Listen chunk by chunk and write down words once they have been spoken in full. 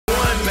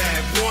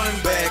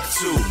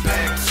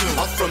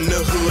from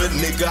the hood,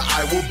 nigga,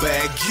 I will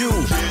bag you.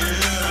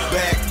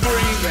 Back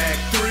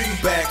three,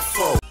 back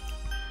four.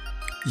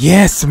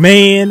 Yes,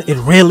 man, it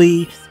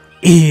really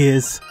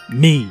is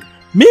me.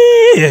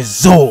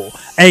 Mizzle,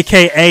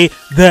 aka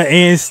the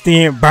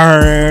Instant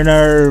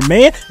Burner,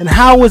 man. And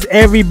how was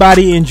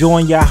everybody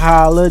enjoying your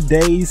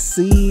holiday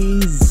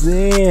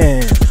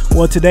season?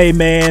 Well, today,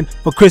 man,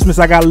 for Christmas,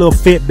 I got a little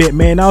Fitbit,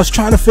 man. I was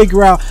trying to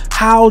figure out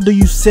how do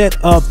you set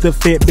up the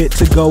Fitbit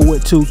to go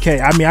with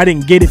 2K. I mean, I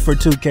didn't get it for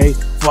 2K.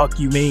 Fuck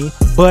you, mean.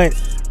 But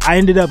I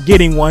ended up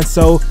getting one,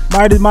 so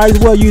might as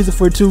well use it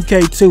for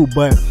 2K too.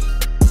 But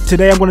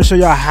today, I'm going to show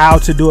y'all how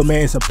to do it,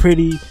 man. It's a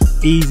pretty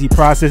easy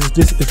process.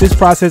 If this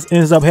process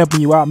ends up helping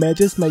you out, man,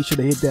 just make sure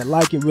to hit that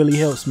like. It really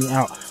helps me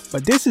out.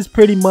 But this is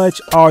pretty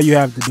much all you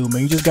have to do,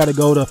 man. You just got to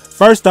go to,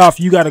 first off,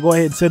 you got to go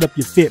ahead and set up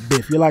your Fitbit.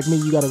 If you're like me,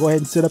 you got to go ahead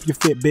and set up your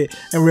Fitbit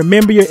and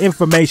remember your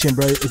information,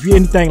 bro. If you're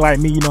anything like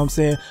me, you know what I'm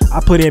saying, I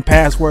put in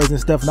passwords and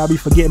stuff and I'll be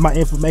forgetting my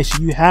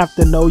information. You have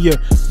to know your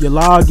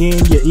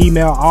login, your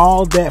email,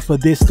 all that for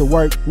this to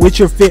work with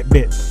your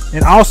Fitbit,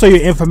 and also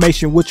your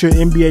information with your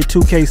NBA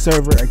 2K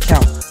server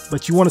account.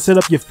 But you want to set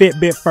up your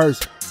Fitbit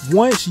first.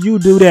 Once you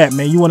do that,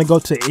 man, you want to go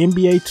to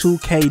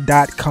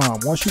NBA2k.com.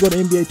 Once you go to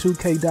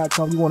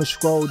NBA2k.com, you want to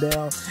scroll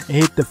down and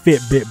hit the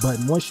Fitbit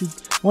button. Once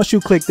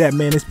you click that,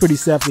 man, it's pretty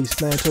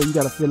self-explanatory. You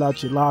got to fill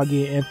out your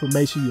login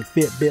information, your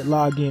Fitbit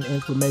login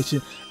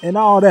information, and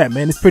all that,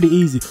 man. It's pretty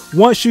easy.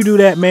 Once you do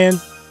that, man,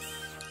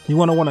 you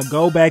want to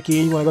go back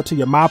in. You want to go to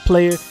your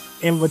myplayer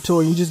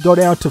inventory. You just go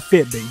down to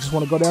Fitbit. You just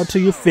want to go down to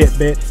your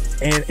Fitbit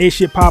and it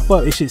should pop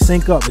up. It should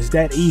sync up. It's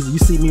that easy. You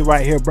see me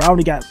right here, bro. I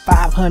only got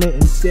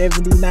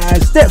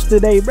 579 steps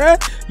today, bro.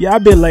 Yeah,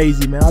 I've been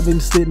lazy, man. I've been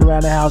sitting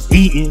around the house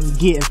eating,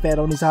 getting fat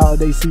on this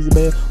holiday season,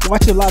 man.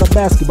 Watching a lot of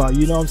basketball,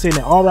 you know what I'm saying?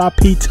 And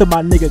RIP to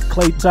my nigga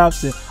Klay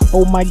Thompson.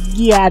 Oh my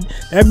god,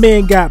 that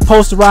man got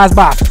posterized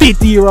by a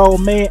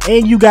 50-year-old man,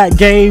 and you got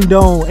gamed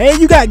on.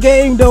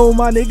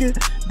 My nigga.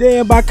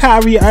 Damn, by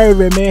Kyrie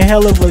Irving, man.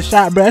 Hell of a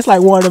shot, bro. That's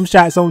like one of them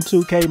shots on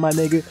 2K, my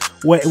nigga,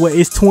 where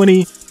it's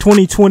 20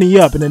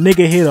 up, and the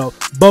nigga hit a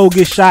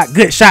bogus shot,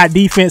 good shot,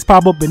 defense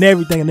pop up and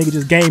everything, and nigga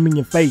just game in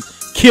your face.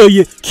 Kill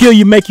you,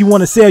 make you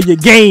want to sell your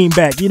game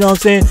back. You know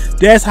what I'm saying?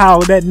 That's how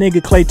that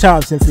nigga Klay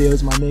Thompson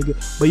feels, my nigga.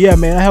 But yeah,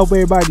 man, I hope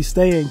everybody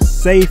staying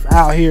safe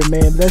out here,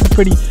 man. That's a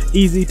pretty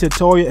easy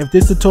tutorial. If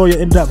this tutorial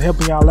ended up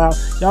helping y'all out,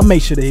 y'all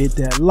make sure to hit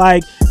that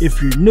like.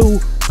 If you're new,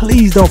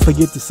 please don't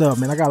forget to sub,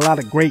 man. I got a lot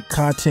of great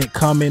content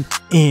coming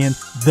in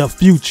the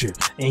future,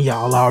 and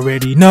y'all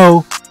already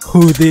know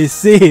who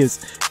this is.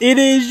 It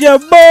is your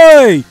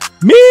boy,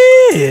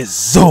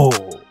 Mizzle.